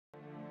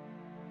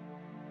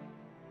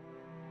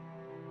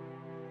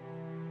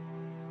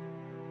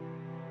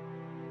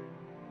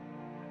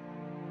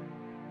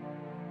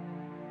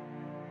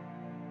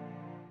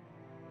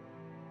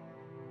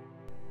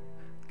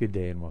Good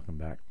day and welcome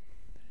back.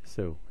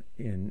 So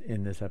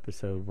in this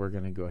episode, we're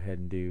going to go ahead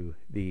and do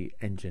the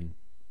engine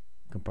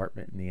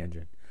compartment in the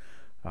engine.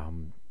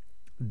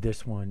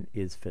 This one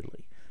is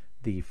fiddly.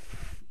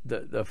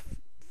 The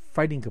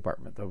fighting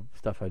compartment, the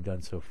stuff I've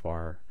done so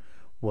far,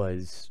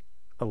 was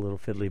a little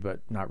fiddly, but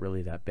not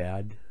really that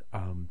bad.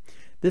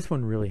 This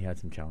one really had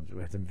some challenges.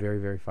 We had some very,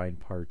 very fine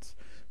parts.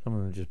 Some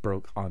of them just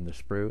broke on the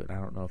sprue, and I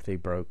don't know if they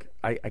broke.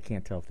 I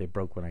can't tell if they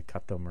broke when I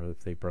cut them or if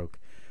they broke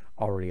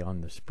already on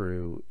the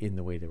sprue in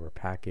the way they were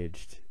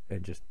packaged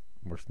and just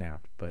were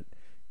snapped. But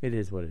it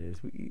is what it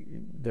is.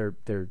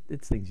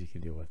 It's things you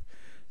can deal with.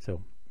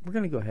 So we're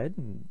going to go ahead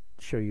and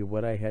show you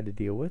what I had to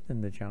deal with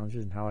and the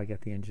challenges and how I got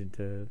the engine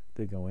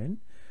to go in,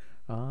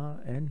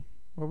 and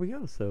where we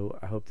go. So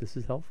I hope this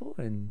is helpful,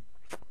 and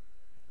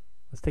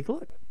let's take a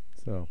look.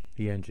 So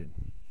the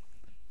engine,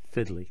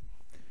 fiddly.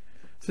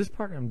 So this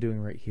part I'm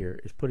doing right here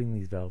is putting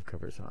these valve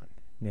covers on.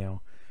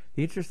 Now,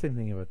 the interesting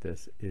thing about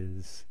this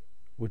is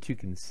what you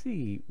can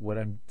see,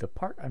 the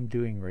part I'm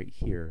doing right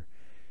here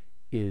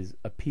is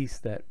a piece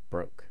that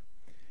broke.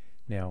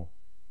 Now,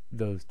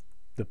 the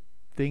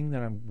thing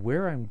that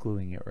where I'm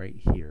gluing it right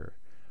here,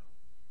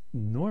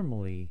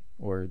 normally,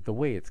 or the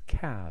way it's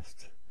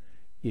cast,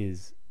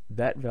 is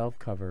that valve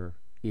cover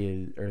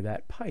or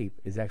that pipe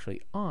is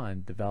actually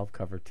on the valve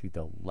cover to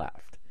the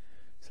left.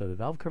 So the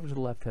valve cover to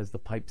the left has the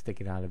pipe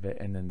sticking out of it,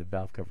 and then the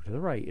valve cover to the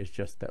right is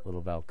just that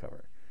little valve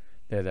cover.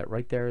 There, that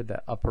right there,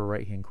 that upper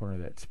right hand corner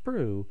of that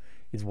sprue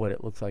is what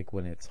it looks like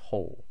when it's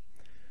whole.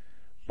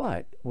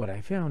 But what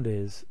I found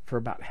is for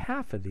about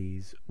half of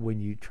these, when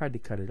you tried to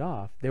cut it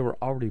off, they were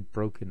already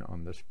broken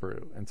on the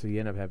sprue, and so you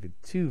end up having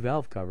two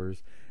valve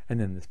covers and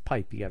then this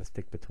pipe you got to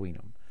stick between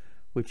them,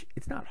 which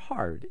it's not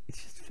hard,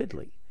 it's just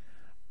fiddly.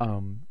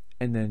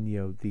 And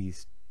then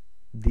these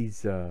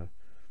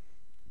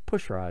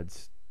push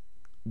rods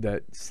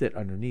that sit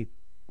underneath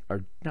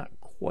are not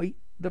quite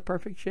the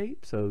perfect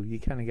shape, so you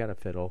kind of got to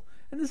fiddle.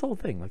 And this whole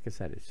thing, like I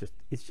said,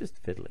 it's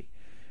just fiddly.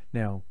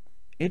 Now,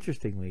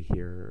 interestingly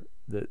here,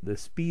 the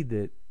speed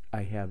that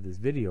I have this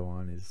video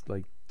on is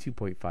like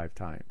 2.5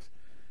 times.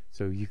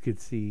 So you could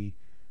see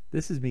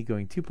this is me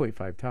going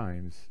 2.5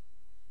 times.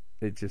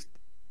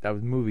 I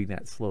was moving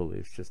that slowly.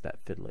 It's just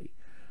that fiddly.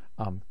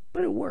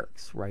 But it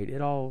works, right?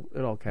 It all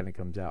kind of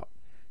comes out.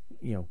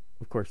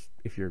 Of course,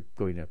 if you're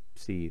going to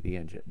see the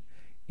engine.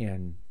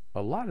 And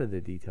a lot of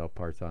the detail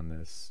parts on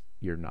this,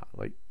 you're not.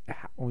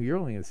 You're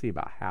only going to see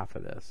about half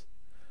of this,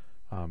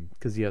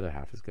 because the other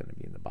half is going to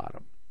be in the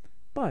bottom.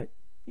 But,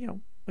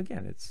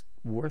 again, it's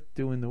worth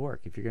doing the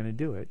work. If you're going to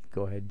do it,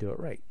 go ahead and do it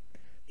right.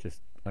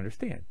 Just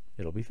understand,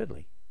 it'll be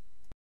fiddly.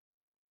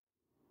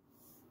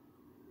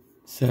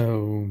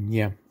 So,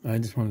 yeah, I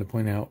just wanted to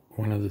point out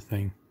one other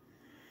thing.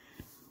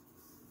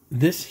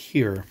 This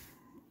here,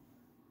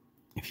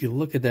 if you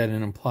look at that,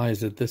 it implies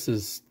that this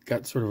has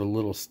got sort of a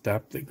little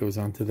step that goes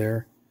onto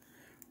there,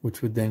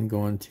 which would then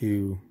go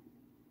into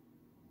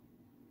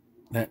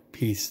that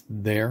piece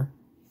there.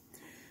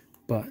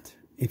 But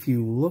if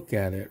you look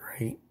at it,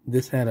 right,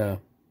 this had a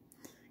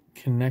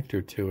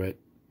connector to it,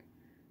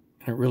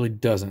 and it really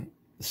doesn't.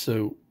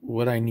 So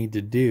what I need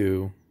to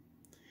do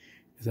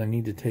is I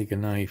need to take a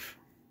knife,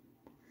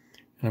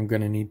 and I'm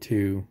going to need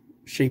to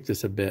shape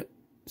this a bit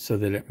so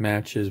that it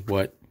matches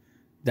what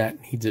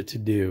that needs it to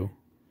do,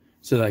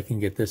 so that I can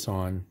get this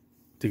on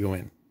to go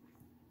in.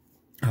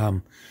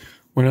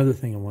 One other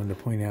thing I wanted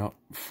to point out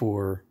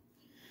for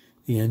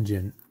the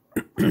engine,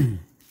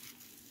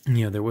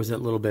 there was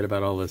that little bit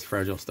about all this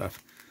fragile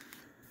stuff.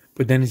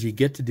 But then as you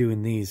get to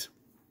doing these,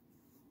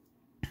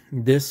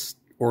 this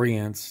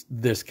orients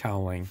this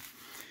cowling.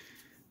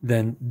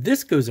 Then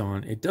this goes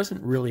on. It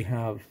doesn't really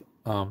have,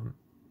 or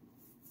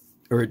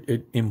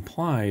it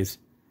implies,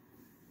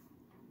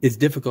 it's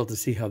difficult to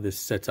see how this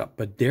sets up.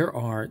 But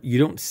you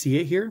don't see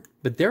it here,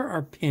 but there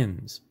are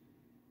pins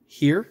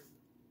here,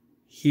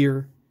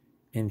 here,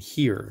 and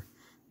here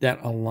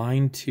that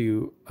align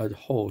to a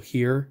hole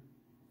here,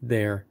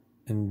 there,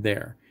 and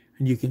there.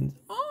 And you can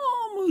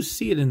almost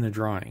see it in the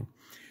drawing.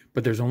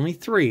 But there's only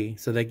 3,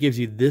 so that gives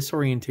you this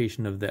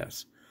orientation of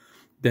this.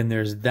 Then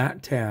there's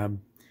that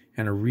tab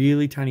and a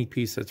really tiny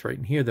piece that's right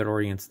in here that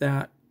orients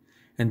that.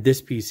 And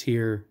this piece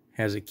here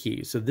has a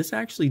key. So this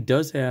actually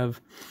does have,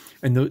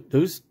 and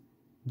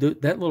that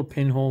little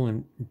pinhole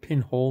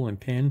and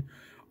pin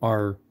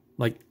are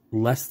like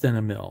less than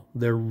a mil.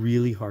 They're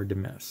really hard to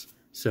miss.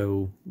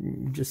 So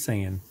just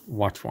saying,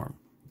 watch for them.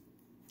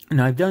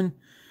 And I've done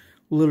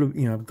a little,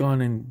 I've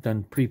gone and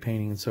done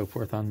pre-painting and so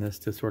forth on this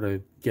to sort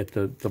of get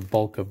the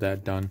bulk of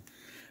that done.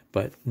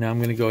 But now I'm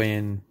going to go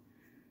in,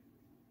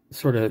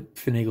 sort of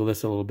finagle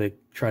this a little bit,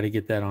 try to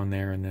get that on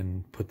there, and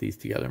then put these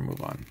together and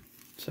move on.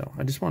 So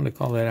I just wanted to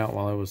call that out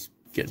while I was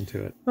getting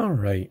to it. All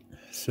right.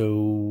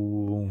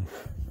 So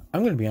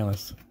I'm going to be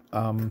honest.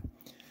 The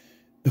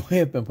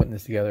way I've been putting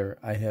this together,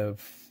 I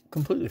have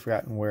completely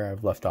forgotten where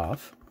I've left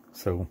off.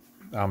 So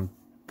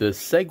the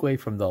segue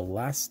from the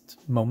last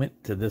moment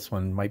to this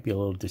one might be a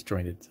little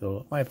disjointed,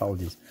 so my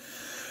apologies.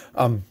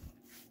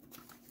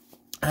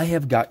 I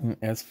have gotten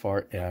as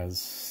far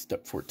as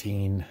step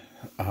 14.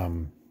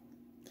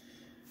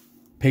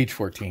 page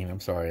 14, I'm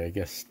sorry, I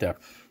guess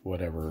step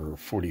whatever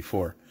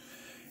 44.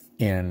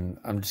 And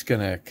I'm just going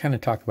to kind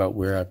of talk about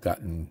where I've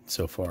gotten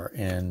so far.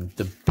 And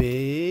the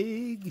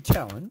big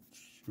challenge,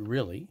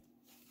 really,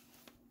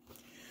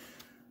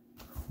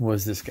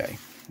 was this guy.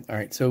 All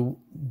right, so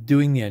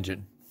doing the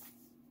engine.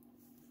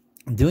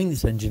 Doing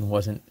this engine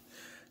wasn't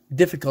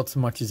difficult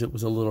so much as it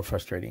was a little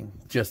frustrating.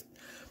 Just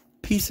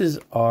pieces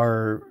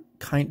are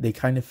they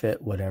kind of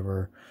fit,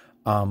 whatever.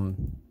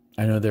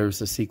 I know there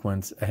was a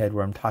sequence ahead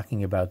where I'm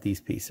talking about these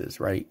pieces,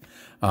 right?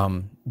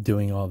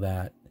 Doing all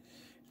that.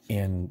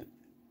 And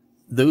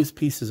those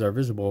pieces are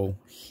visible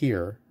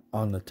here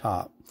on the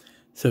top.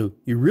 So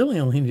you really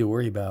only need to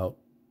worry about,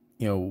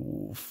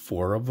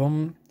 4 of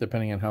them,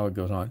 depending on how it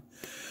goes on.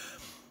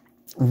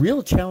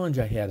 Real challenge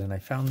I had, and I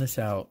found this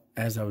out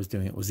as I was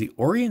doing it, was the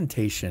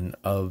orientation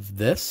of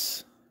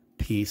this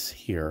piece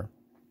here.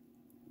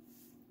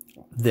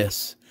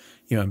 This,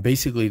 and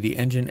basically the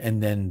engine,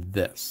 and then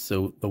this.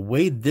 So the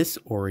way this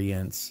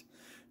orients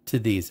to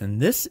these, and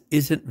this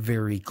isn't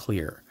very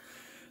clear.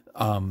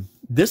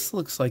 This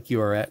looks like you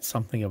are at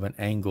something of an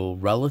angle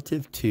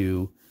relative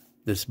to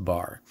this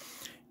bar.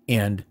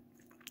 And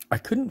I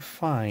couldn't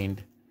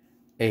find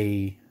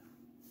what's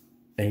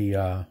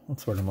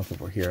what I'm looking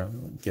for here. Let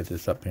me get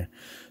this up here.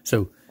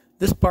 So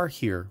this bar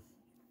here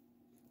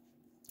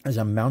is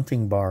a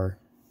mounting bar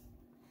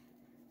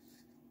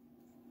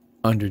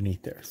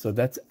underneath there. So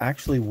that's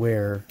actually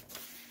where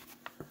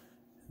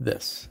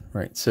this,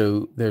 right?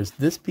 So there's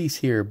this piece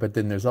here, but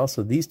then there's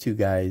also these two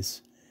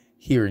guys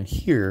here and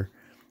here,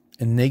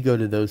 and they go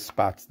to those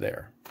spots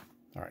there.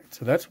 All right,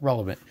 so that's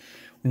relevant.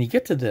 When you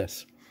get to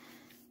this,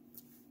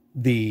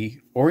 the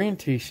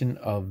orientation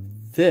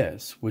of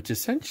this, which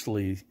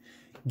essentially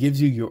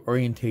gives you your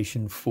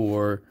orientation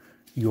for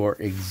your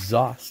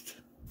exhaust,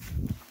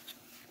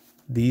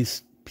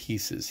 these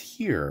pieces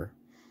here,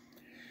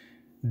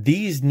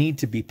 these need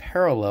to be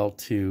parallel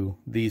to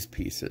these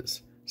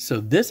pieces. So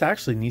this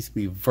actually needs to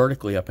be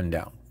vertically up and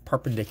down,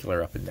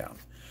 perpendicular up and down.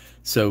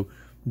 So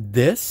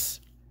this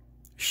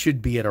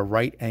should be at a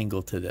right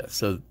angle to this.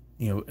 So,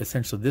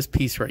 essentially this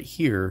piece right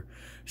here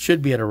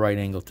should be at a right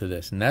angle to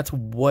this. And that's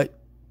what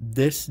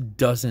this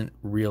doesn't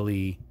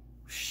really,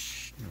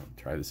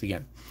 try this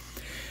again.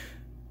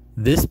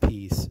 This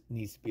piece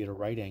needs to be at a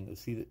right angle.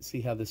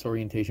 See how this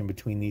orientation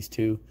between these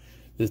two,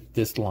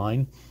 this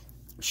line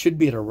should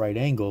be at a right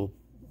angle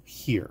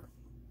here.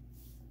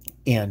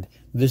 And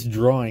this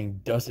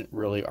drawing doesn't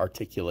really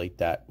articulate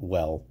that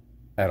well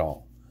at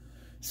all.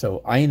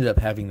 So I ended up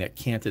having that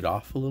canted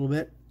off a little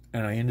bit,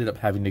 and I ended up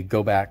having to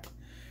go back,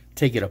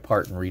 take it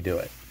apart, and redo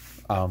it.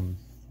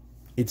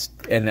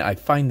 And I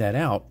find that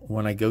out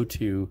when I go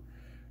to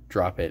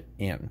drop it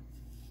in.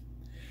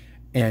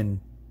 And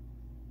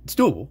it's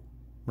doable,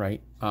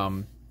 right?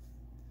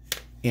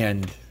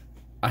 And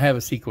I have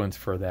a sequence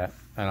for that,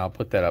 and I'll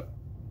put that up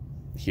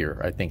here.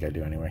 I think I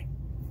do anyway.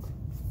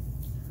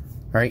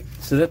 All right,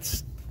 so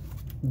that's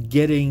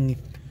getting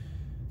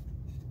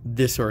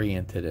this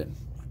oriented in.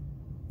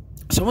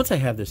 So once I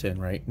have this in,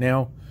 right,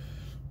 now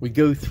we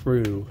go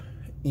through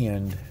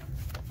and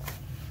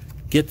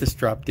get this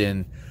dropped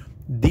in.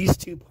 These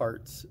two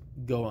parts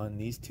go on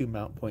these two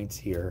mount points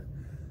here.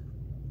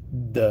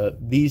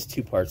 These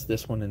two parts,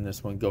 this one and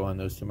this one, go on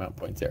those two mount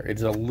points there.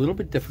 It's a little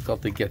bit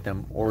difficult to get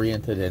them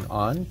oriented and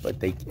on, but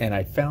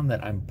I found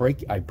that I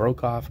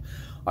broke off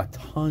a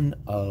ton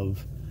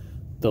of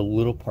the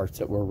little parts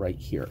that were right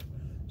here.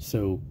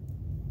 So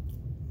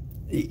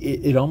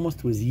it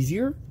almost was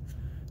easier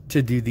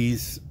to do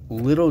these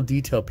little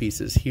detail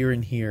pieces here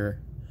and here,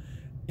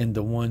 and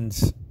the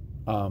ones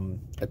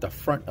at the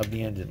front of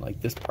the engine, like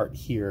this part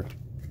here.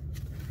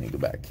 Let me go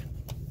back.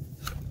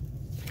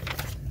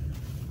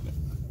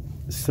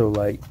 So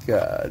like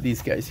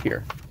these guys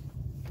here,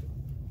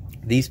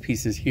 these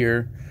pieces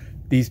here,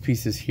 these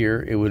pieces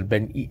here, it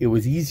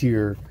was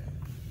easier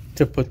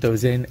to put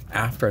those in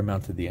after I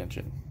mounted the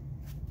engine.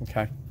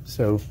 Okay,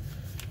 so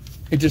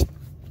it just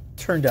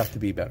turned out to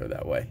be better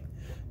that way.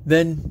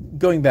 Then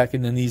going back,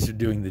 and then these are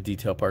doing the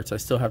detail parts. I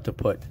still have to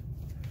put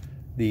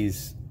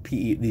these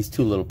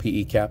two little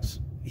PE caps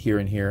here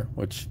and here,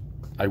 which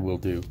I will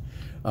do.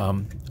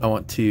 I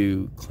want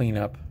to clean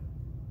up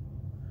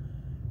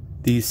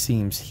these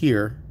seams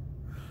here.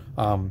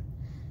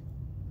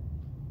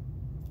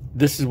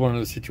 This is one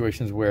of the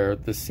situations where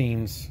the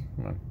seams,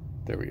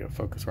 there we go,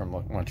 focus where I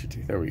want you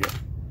to, there we go.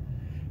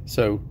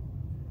 So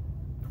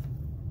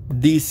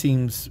these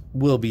seams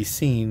will be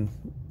seen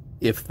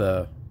if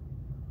the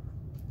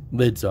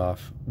lid's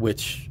off,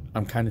 which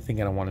I'm kind of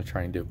thinking I want to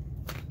try and do.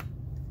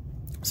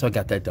 So I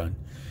got that done.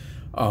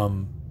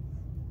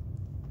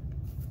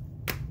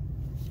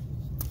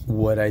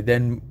 What I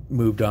then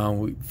moved on,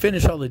 we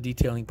finished all the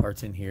detailing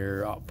parts in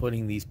here,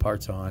 putting these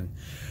parts on.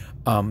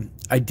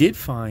 I did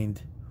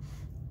find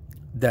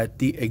that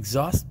the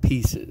exhaust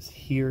pieces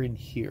here and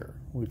here,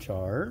 which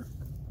are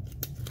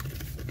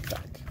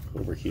back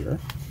over here,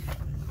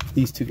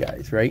 these two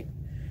guys, right?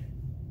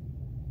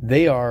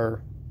 They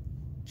are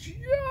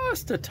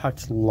just a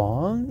touch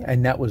long,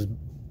 and that was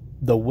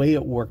the way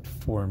it worked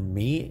for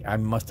me, I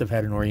must have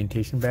had an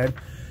orientation bad.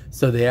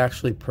 So they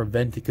actually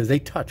prevented, because they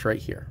touch right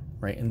here,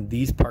 right? And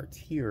these parts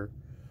here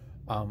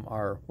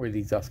are where the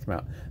exhaust come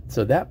out.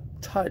 So that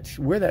touch,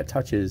 where that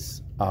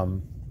touches, I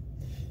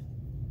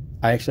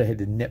actually had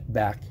to nip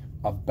back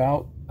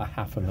about a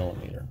 0.5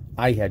 millimeter.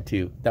 I had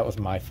to. That was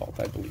my fault,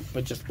 I believe.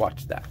 But just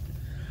watch that.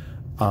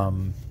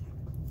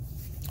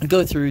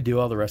 Go through, do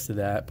all the rest of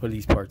that, put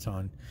these parts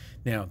on.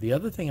 Now, the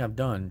other thing I've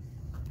done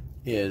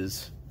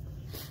is,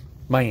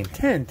 my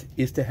intent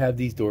is to have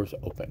these doors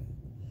open.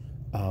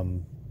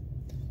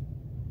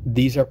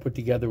 These are put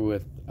together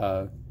with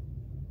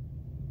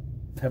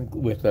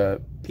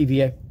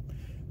PVA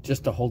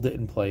just to hold it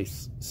in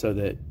place, so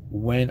that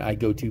when I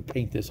go to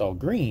paint this all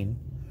green,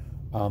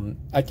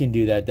 I can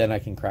do that. Then I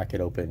can crack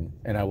it open,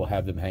 and I will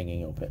have them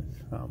hanging open.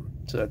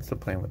 So that's the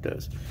plan with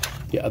those.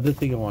 The other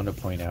thing I want to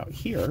point out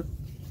here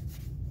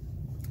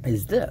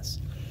is this.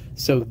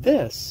 So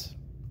this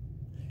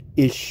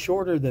is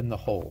shorter than the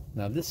hole.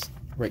 Now this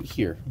right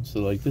here,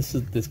 so like this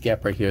is this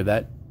gap right here,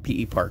 that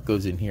PE part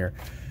goes in here.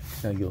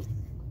 Now you'll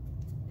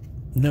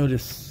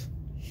notice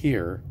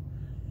here,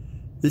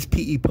 this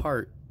PE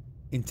part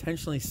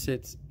intentionally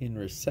sits in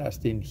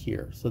recessed in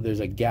here, so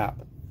there's a gap.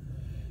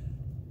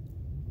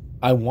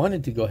 I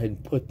wanted to go ahead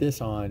and put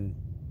this on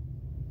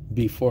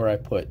before I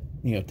put,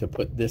 to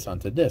put this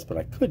onto this, but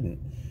I couldn't.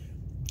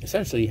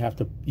 Essentially,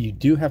 you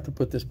do have to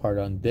put this part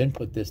on, then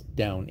put this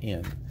down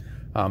in.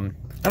 I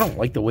don't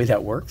like the way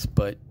that works,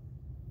 but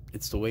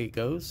it's the way it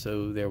goes,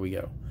 so there we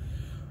go.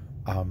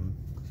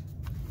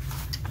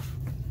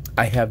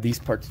 I have these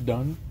parts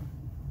done,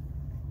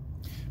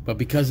 but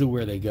because of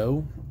where they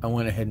go, I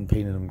went ahead and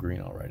painted them green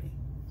already.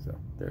 So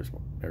there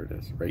it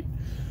is, right?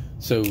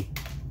 So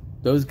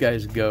those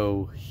guys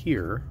go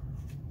here,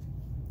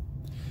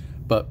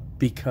 but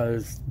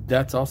because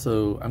that's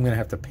also, I'm gonna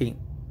have to paint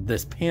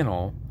this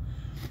panel,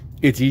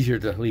 it's easier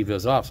to leave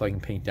those off so I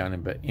can paint down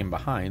in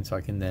behind, so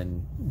I can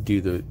then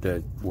do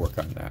the work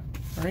on that.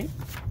 All right,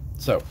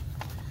 so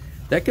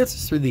that gets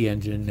us through the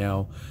engine.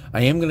 Now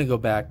I am gonna go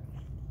back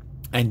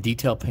and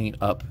detail paint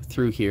up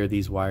through here,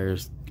 these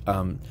wires,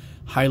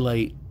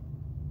 highlight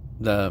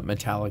the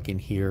metallic in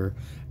here,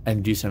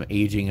 and do some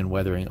aging and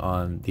weathering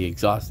on the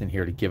exhaust in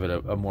here to give it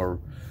a more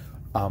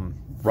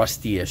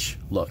rusty-ish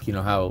look. You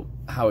know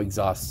how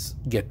exhausts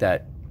get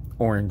that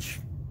orange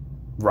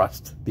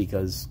rust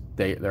because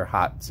they're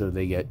hot, so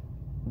they get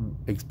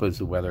exposed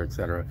to weather,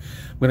 etc.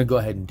 I'm going to go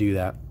ahead and do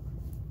that.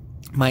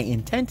 My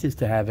intent is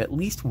to have at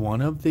least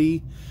one of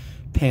the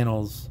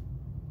panels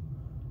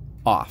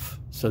off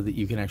so that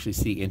you can actually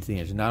see into the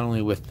engine, not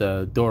only with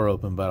the door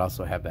open, but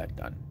also have that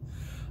done.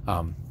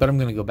 But I'm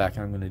going to go back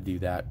and I'm going to do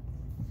that,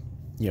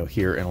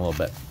 here in a little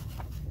bit.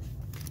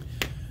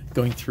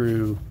 Going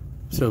through,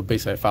 so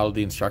basically I followed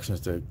the instructions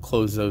to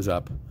close those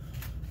up,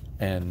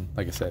 and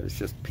like I said, it's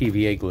just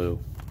PVA glue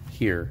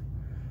here,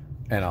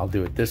 and I'll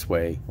do it this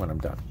way when I'm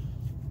done.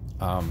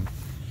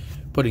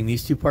 Putting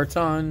these two parts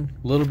on,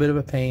 a little bit of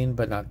a pain,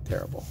 but not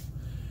terrible.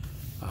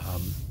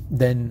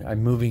 Then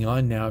I'm moving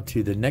on now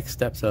to the next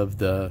steps of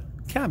the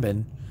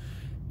cabin,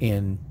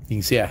 and you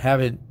can see I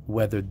haven't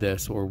weathered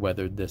this or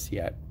weathered this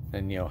yet,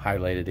 and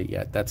highlighted it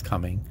yet. That's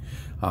coming.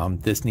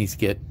 This needs to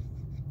get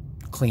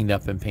cleaned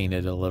up and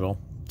painted a little,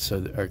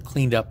 or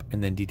cleaned up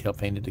and then detail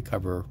painted to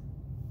cover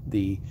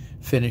the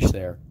finish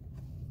there.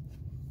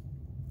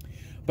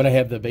 But I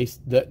have the base,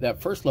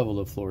 that first level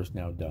of floor is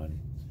now done,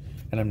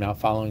 and I'm now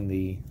following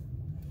the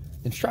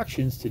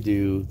instructions to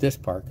do this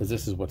part, because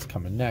this is what's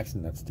coming next,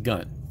 and that's the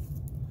gun.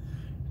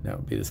 That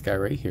would be this guy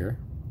right here.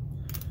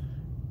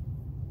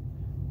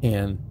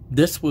 And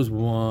this was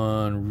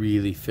one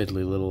really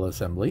fiddly little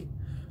assembly,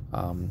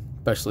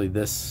 especially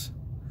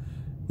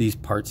these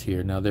parts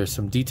here. Now there's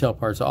some detail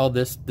parts. All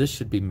this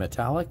should be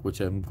metallic, which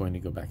I'm going to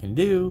go back and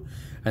do,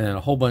 and then a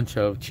whole bunch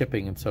of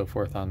chipping and so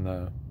forth on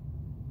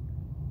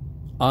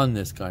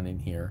this gun in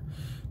here,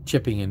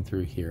 chipping in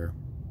through here.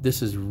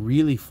 This is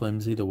really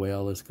flimsy the way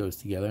all this goes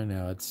together.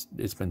 Now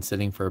it's been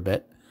sitting for a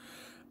bit,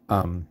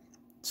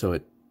 so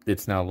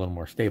it's now a little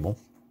more stable.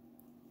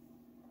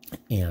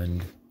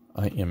 And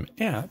I am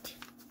at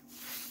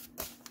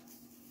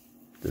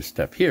this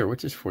step here,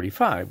 which is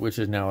 45, which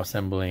is now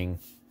assembling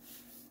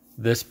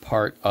this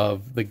part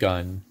of the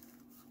gun,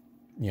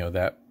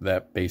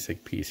 that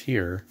basic piece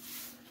here,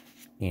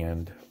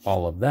 and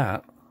all of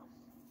that,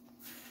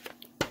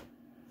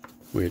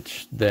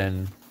 which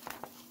then,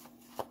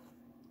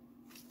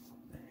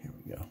 here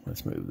we go,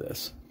 let's move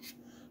this.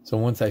 So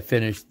once I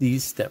finish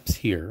these steps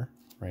here,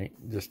 right,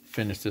 just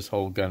finish this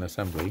whole gun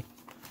assembly,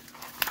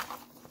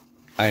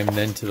 I am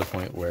then to the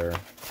point where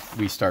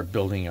we start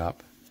building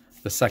up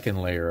the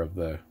second layer of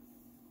the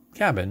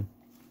cabin,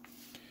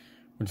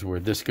 which is where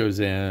this goes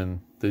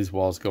in, these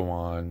walls go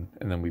on,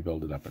 and then we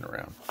build it up and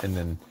around. And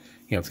then,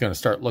 it's going to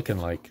start looking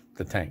like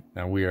the tank.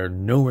 Now, we are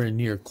nowhere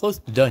near close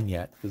to done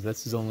yet, because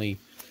this is only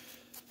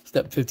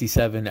step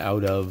 57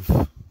 out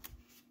of,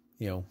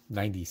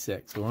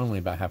 96. So we're only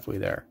about halfway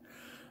there.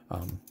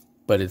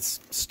 But it's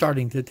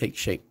starting to take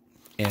shape.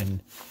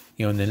 And,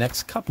 in the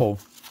next couple,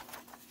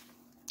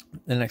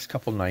 the next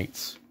couple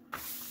nights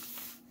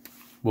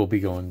we'll be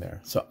going there.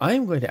 So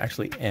I'm going to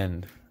actually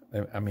end,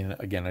 I mean,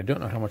 again, I don't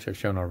know how much I've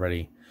shown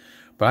already,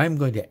 but I'm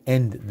going to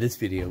end this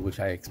video, which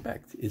I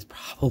expect is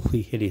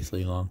probably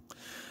hideously long.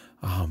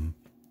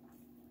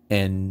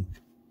 And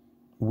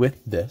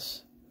with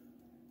this,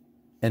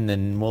 and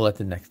then we'll let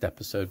the next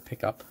episode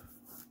pick up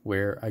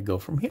where I go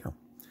from here.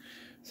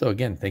 So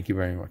again, thank you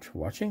very much for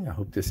watching. I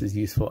hope this is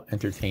useful,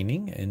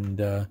 entertaining,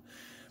 and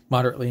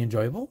moderately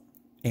enjoyable.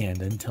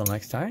 And until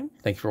next time,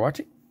 thanks for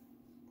watching.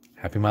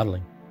 Happy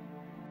modeling.